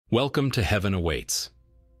Welcome to Heaven Awaits.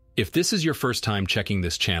 If this is your first time checking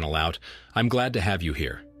this channel out, I'm glad to have you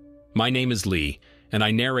here. My name is Leigh, and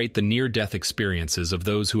I narrate the near-death experiences of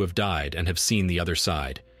those who have died and have seen the other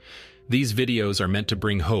side. These videos are meant to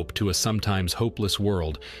bring hope to a sometimes hopeless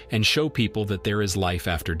world and show people that there is life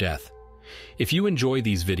after death. If you enjoy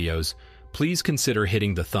these videos, please consider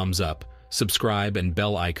hitting the thumbs up, subscribe, and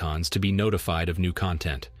bell icons to be notified of new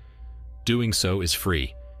content. Doing so is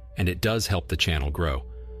free, and it does help the channel grow.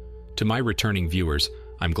 To my returning viewers,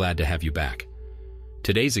 I'm glad to have you back.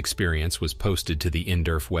 Today's experience was posted to the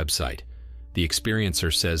NDEs website. The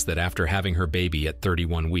experiencer says that after having her baby at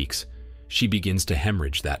 31 weeks, she begins to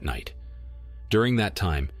hemorrhage that night. During that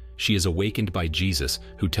time, she is awakened by Jesus,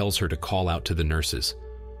 who tells her to call out to the nurses.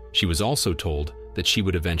 She was also told that she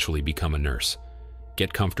would eventually become a nurse.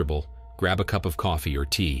 Get comfortable, grab a cup of coffee or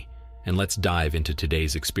tea, and let's dive into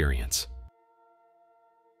today's experience.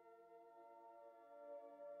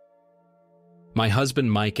 My husband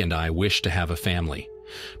Mike and I wish to have a family,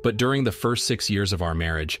 but during the first 6 years of our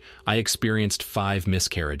marriage, I experienced 5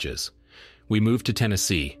 miscarriages. We moved to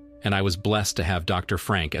Tennessee, and I was blessed to have Dr.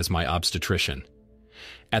 Frank as my obstetrician.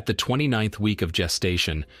 At the 29th week of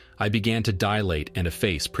gestation, I began to dilate and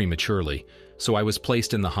efface prematurely, so I was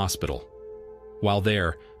placed in the hospital. While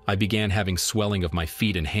there, I began having swelling of my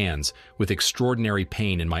feet and hands with extraordinary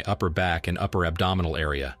pain in my upper back and upper abdominal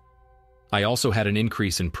area. I also had an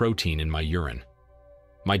increase in protein in my urine.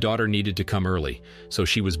 My daughter needed to come early, so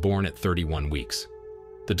she was born at 31 weeks.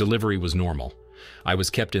 The delivery was normal. I was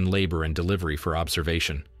kept in labor and delivery for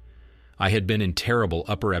observation. I had been in terrible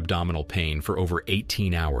upper abdominal pain for over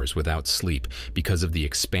 18 hours without sleep because of the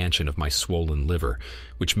expansion of my swollen liver,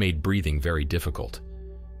 which made breathing very difficult.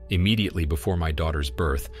 Immediately before my daughter's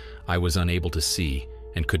birth, I was unable to see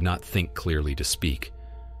and could not think clearly to speak.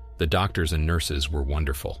 The doctors and nurses were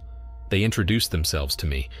wonderful. They introduced themselves to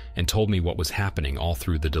me and told me what was happening all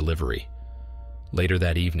through the delivery. Later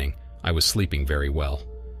that evening, I was sleeping very well.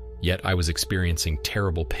 Yet I was experiencing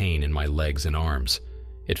terrible pain in my legs and arms.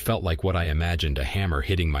 It felt like what I imagined a hammer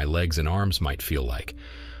hitting my legs and arms might feel like.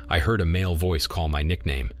 I heard a male voice call my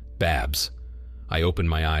nickname, Babs. I opened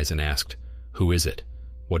my eyes and asked, "Who is it?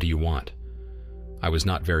 What do you want?" I was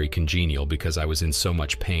not very congenial because I was in so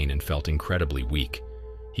much pain and felt incredibly weak.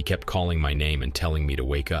 He kept calling my name and telling me to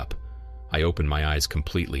wake up. I opened my eyes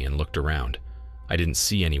completely and looked around. I didn't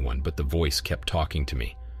see anyone, but the voice kept talking to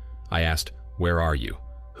me. I asked, "Where are you?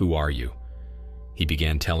 Who are you?" He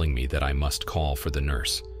began telling me that I must call for the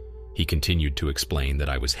nurse. He continued to explain that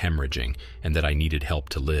I was hemorrhaging and that I needed help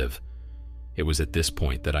to live. It was at this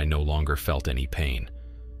point that I no longer felt any pain.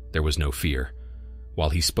 There was no fear.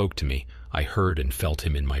 While he spoke to me, I heard and felt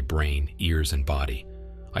him in my brain, ears, and body.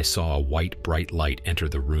 I saw a white, bright light enter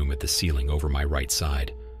the room at the ceiling over my right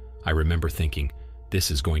side. I remember thinking,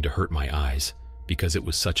 this is going to hurt my eyes, because it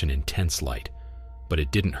was such an intense light. But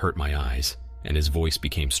it didn't hurt my eyes, and his voice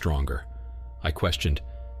became stronger. I questioned,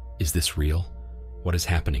 "Is this real? What is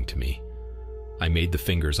happening to me?" I made the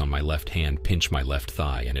fingers on my left hand pinch my left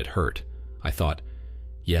thigh, and it hurt. I thought,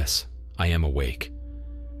 yes, I am awake.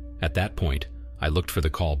 At that point, I looked for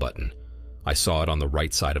the call button. I saw it on the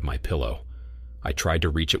right side of my pillow. I tried to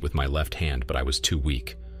reach it with my left hand, but I was too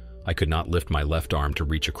weak. I could not lift my left arm to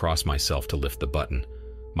reach across myself to lift the button.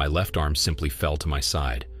 My left arm simply fell to my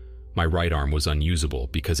side. My right arm was unusable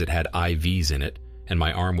because it had IVs in it, and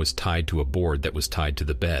my arm was tied to a board that was tied to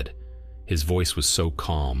the bed. His voice was so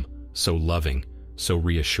calm, so loving, so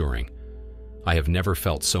reassuring. I have never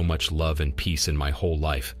felt so much love and peace in my whole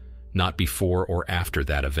life, not before or after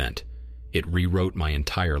that event. It rewrote my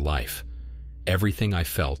entire life. Everything I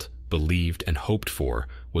felt, believed, and hoped for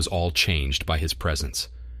was all changed by his presence.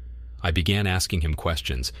 I began asking him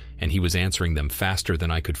questions, and he was answering them faster than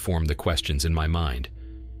I could form the questions in my mind.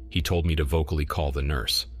 He told me to vocally call the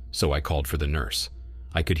nurse, so I called for the nurse.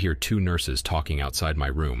 I could hear 2 nurses talking outside my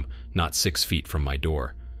room, not 6 feet from my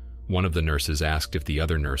door. One of the nurses asked if the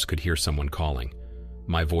other nurse could hear someone calling.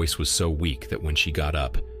 My voice was so weak that when she got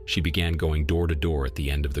up, she began going door to door at the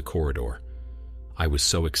end of the corridor. I was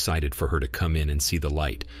so excited for her to come in and see the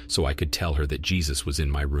light, so I could tell her that Jesus was in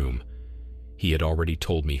my room. He had already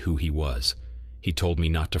told me who he was. He told me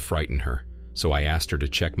not to frighten her, so I asked her to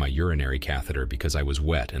check my urinary catheter because I was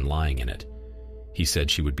wet and lying in it. He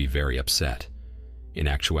said she would be very upset. In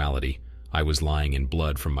actuality, I was lying in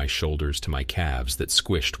blood from my shoulders to my calves that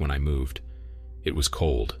squished when I moved. It was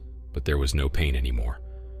cold, but there was no pain anymore.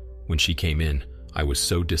 When she came in, I was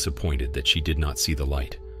so disappointed that she did not see the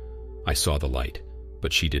light. I saw the light,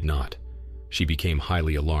 but she did not. She became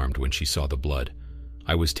highly alarmed when she saw the blood.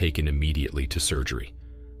 I was taken immediately to surgery.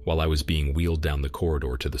 While I was being wheeled down the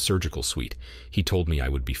corridor to the surgical suite, he told me I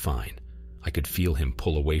would be fine. I could feel him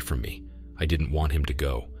pull away from me. I didn't want him to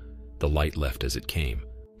go. The light left as it came.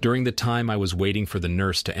 During the time I was waiting for the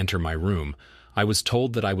nurse to enter my room, I was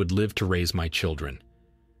told that I would live to raise my children.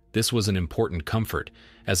 This was an important comfort,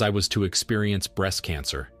 as I was to experience breast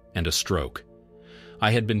cancer and a stroke. I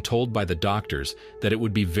had been told by the doctors that it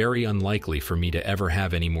would be very unlikely for me to ever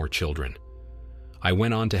have any more children. I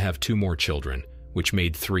went on to have 2 more children, which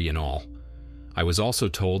made 3 in all. I was also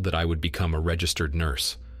told that I would become a registered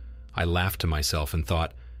nurse. I laughed to myself and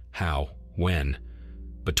thought, how? When?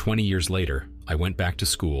 But 20 years later, I went back to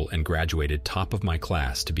school and graduated top of my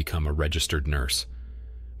class to become a registered nurse.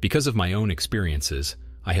 Because of my own experiences,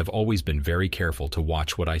 I have always been very careful to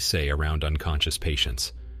watch what I say around unconscious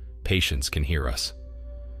patients. Patients can hear us.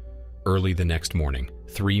 Early the next morning,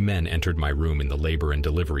 3 men entered my room in the labor and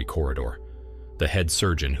delivery corridor. The head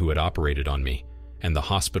surgeon who had operated on me and the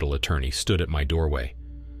hospital attorney stood at my doorway.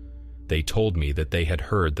 They told me that they had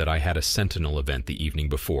heard that I had a sentinel event the evening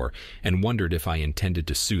before and wondered if I intended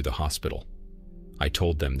to sue the hospital. I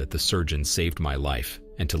told them that the surgeon saved my life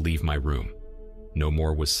and to leave my room. No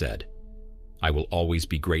more was said. I will always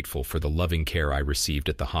be grateful for the loving care I received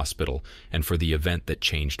at the hospital and for the event that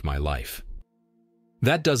changed my life.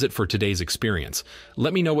 That does it for today's experience.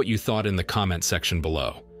 Let me know what you thought in the comment section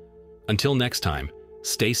below. Until next time,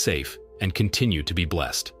 stay safe and continue to be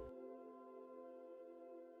blessed.